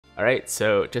Alright,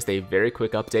 so just a very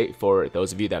quick update for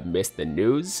those of you that missed the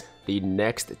news. The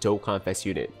next Dokkan Fest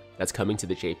unit that's coming to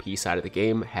the JP side of the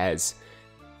game has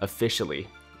officially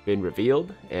been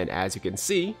revealed, and as you can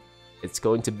see, it's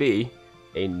going to be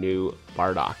a new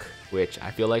Bardock, which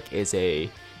I feel like is a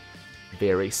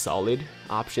very solid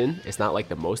option. It's not like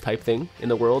the most hype thing in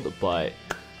the world, but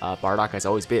Bardock has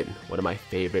always been one of my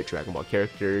favorite Dragon Ball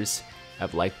characters.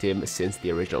 I've liked him since the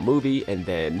original movie, and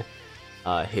then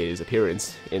his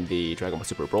appearance in the Dragon Ball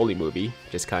Super Broly movie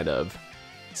just kind of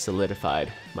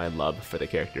solidified my love for the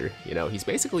character. You know, he's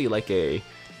basically like a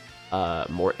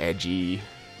more edgy,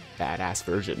 badass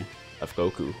version of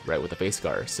Goku, right, with the face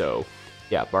scar. So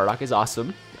yeah, Bardock is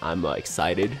awesome. I'm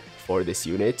excited for this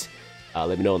unit.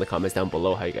 Let me know in the comments down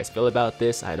below how you guys feel about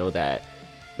this. I know that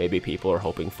maybe people are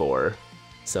hoping for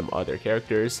some other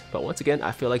characters, but once again,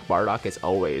 I feel like Bardock is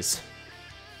always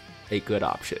a good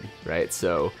option, right?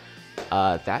 So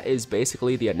that is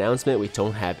basically the announcement. We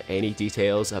don't have any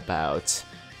details about,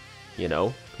 you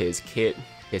know, his kit,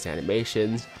 his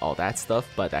animations, all that stuff,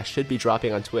 but that should be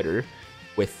dropping on Twitter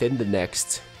within the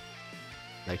next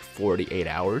like 48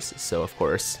 hours. So of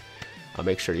course, I'll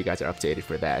make sure you guys are updated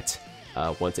for that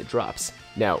once it drops.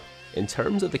 Now, in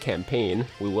terms of the campaign,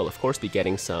 we will of course be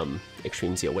getting some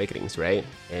Extreme Z Awakenings, right?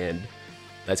 And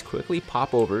let's quickly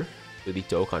pop over to the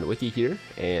Dokkan Wiki here,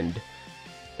 and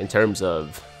in terms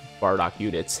of Bardock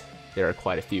units, there are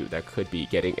quite a few that could be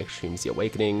getting Extreme Z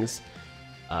Awakenings.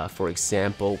 For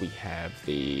example, we have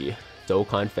the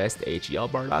Dokkan Fest AGL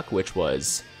Bardock, which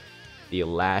was the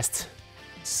last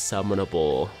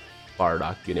summonable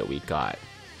Bardock unit we got,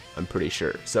 I'm pretty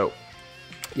sure. So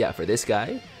yeah, for this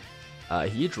guy,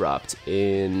 he dropped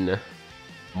in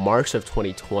March of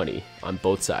 2020 on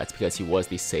both sides because he was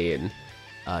the Saiyan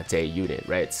Day unit,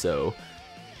 right? So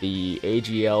the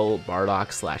AGL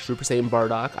Bardock / Super Saiyan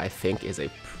Bardock, I think, is a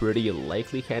pretty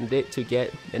likely candidate to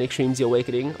get an Extreme Z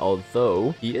Awakening,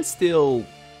 although he is still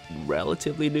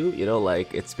relatively new, you know,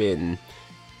 like it's been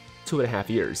 2.5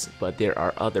 years, but there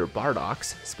are other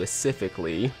Bardocks,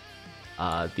 specifically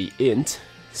the Int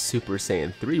Super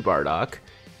Saiyan 3 Bardock,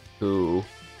 who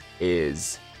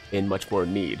is in much more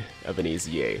need of an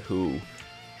EZA, who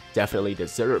definitely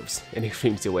deserves an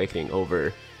Extreme Z Awakening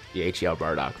over the AGL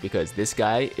Bardock, because this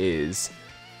guy is,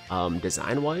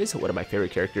 design-wise, one of my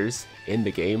favorite characters in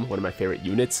the game, one of my favorite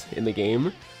units in the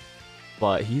game,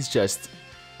 but he's just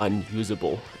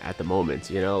unusable at the moment,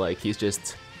 you know, like he's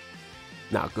just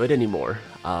not good anymore.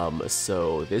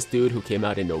 So this dude who came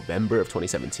out in November of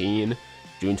 2017,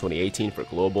 June 2018 for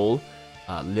Global,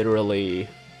 literally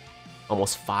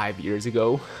almost 5 years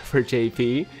ago for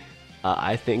JP,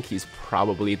 I think he's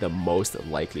probably the most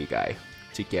likely guy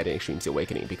to get an Extreme Z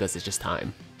Awakening, because it's just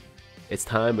time. It's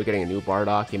time. We're getting a new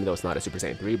Bardock, even though it's not a Super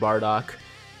Saiyan 3 Bardock.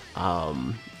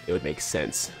 It would make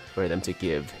sense for them to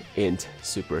give Int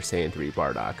Super Saiyan 3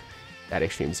 Bardock that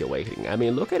Extreme Z Awakening. I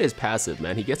mean, look at his passive,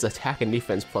 man. He gets attack and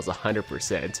defense plus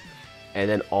 100%, and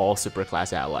then all super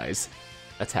class allies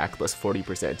attack plus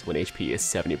 40% when HP is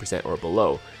 70% or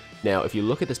below. Now, if you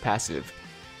look at this passive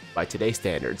by today's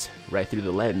standards, right through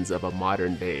the lens of a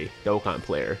modern day Dokkan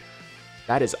player,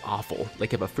 that is awful.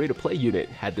 Like, if a free-to-play unit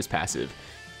had this passive,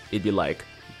 it'd be like,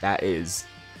 that is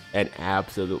an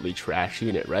absolutely trash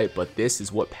unit, right? But this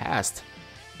is what passed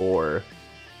for,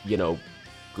 you know,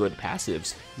 good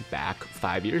passives back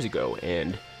 5 years ago,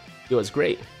 and it was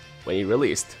great when he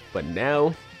released. But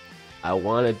now, I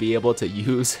want to be able to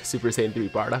use Super Saiyan 3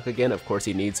 Bardock again. Of course,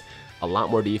 he needs a lot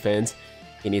more defense,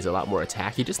 he needs a lot more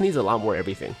attack, he just needs a lot more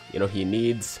everything. You know, he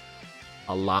needs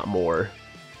a lot more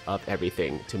of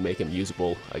everything to make him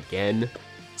usable again.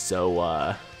 So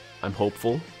I'm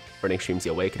hopeful for an Extreme Z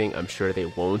Awakening. I'm sure they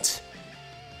won't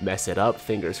mess it up,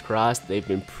 fingers crossed. They've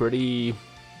been pretty,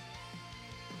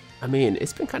 I mean,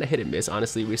 it's been kind of hit and miss,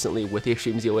 honestly, recently with the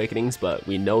Extreme Z Awakenings, but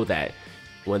we know that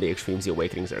when the Extreme Z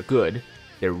Awakenings are good,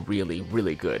 they're really,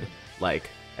 really good.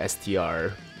 Like STR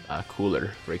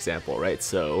Cooler, for example, right?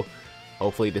 So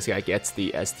hopefully this guy gets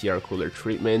the STR Cooler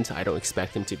treatment. I don't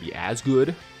expect him to be as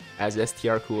good as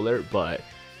STR Cooler, but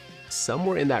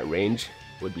somewhere in that range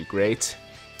would be great.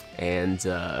 And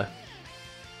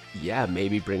yeah,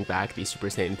 maybe bring back the Super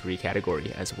Saiyan 3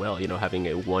 category as well, you know, having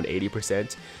a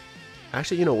 180%.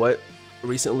 Actually, you know what?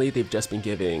 Recently, they've just been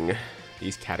giving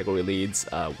these category leads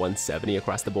 170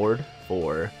 across the board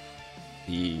for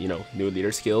the, you know, new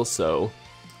leader skills, so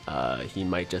he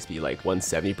might just be like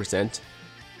 170%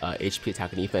 HP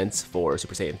attack and defense for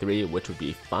Super Saiyan 3, which would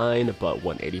be fine, but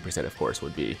 180% of course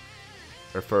would be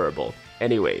preferable.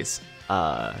 Anyways,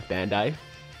 Bandai,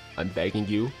 I'm begging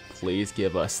you, please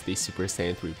give us the Super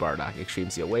Saiyan 3 Bardock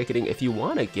Extreme Z Awakening. If you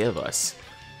want to give us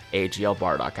AGL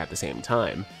Bardock at the same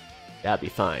time, that'd be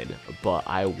fine. But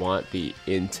I want the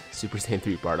Int Super Saiyan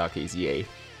 3 Bardock EZA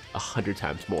 100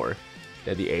 times more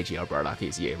than the AGR Bardock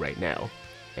EZA right now.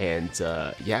 And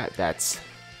yeah, that's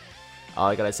all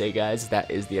I gotta say, guys.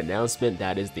 That is the announcement.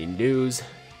 That is the news.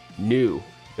 New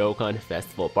Dokkan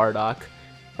Festival Bardock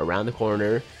around the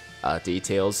corner.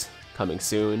 Details coming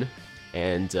soon.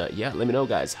 And yeah, let me know,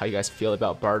 guys, how you guys feel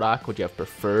about Bardock. Would you have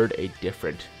preferred a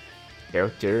different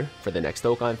character for the next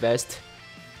Dokkan Fest?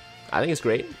 I think it's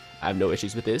great. I have no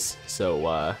issues with this.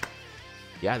 So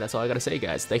yeah, that's all I gotta say,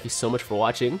 guys. Thank you so much for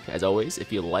watching. As always,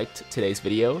 if you liked today's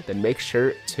video, then make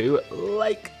sure to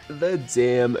like the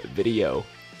damn video.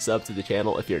 Sub to the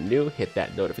channel if you're new, hit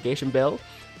that notification bell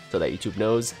so that YouTube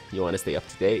knows you want to stay up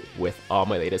to date with all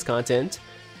my latest content.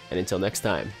 And until next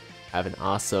time, have an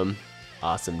awesome,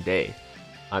 awesome day.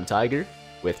 I'm Tiger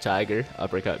with Tiger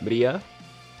Uppercut Media,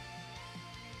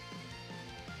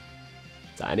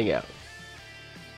 signing out.